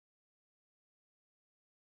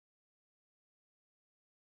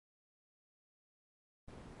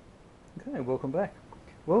Okay, welcome back.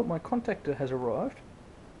 Well, my contactor has arrived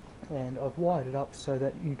and I've wired it up so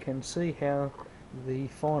that you can see how the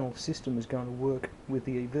final system is going to work with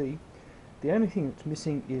the EV. The only thing that's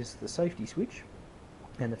missing is the safety switch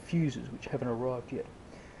and the fuses, which haven't arrived yet.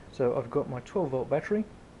 So I've got my 12-volt battery,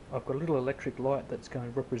 I've got a little electric light that's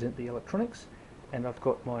going to represent the electronics, and I've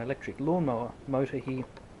got my electric lawnmower motor here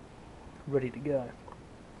ready to go.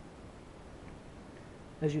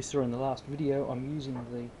 As you saw in the last video, I'm using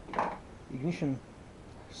the ignition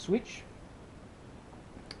switch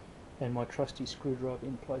and my trusty screwdriver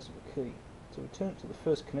in place of a key. So we turn it to the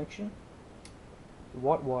first connection, the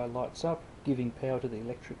white wire lights up, giving power to the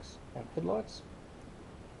electrics and headlights.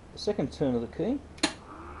 The second turn of the key,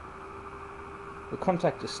 the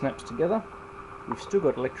contactor snaps together, we've still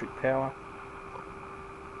got electric power,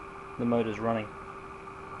 the motor's running.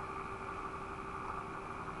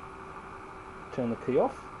 Turn the key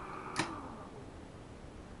off,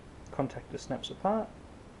 contactor snaps apart,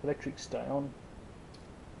 electrics stay on,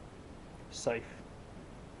 safe.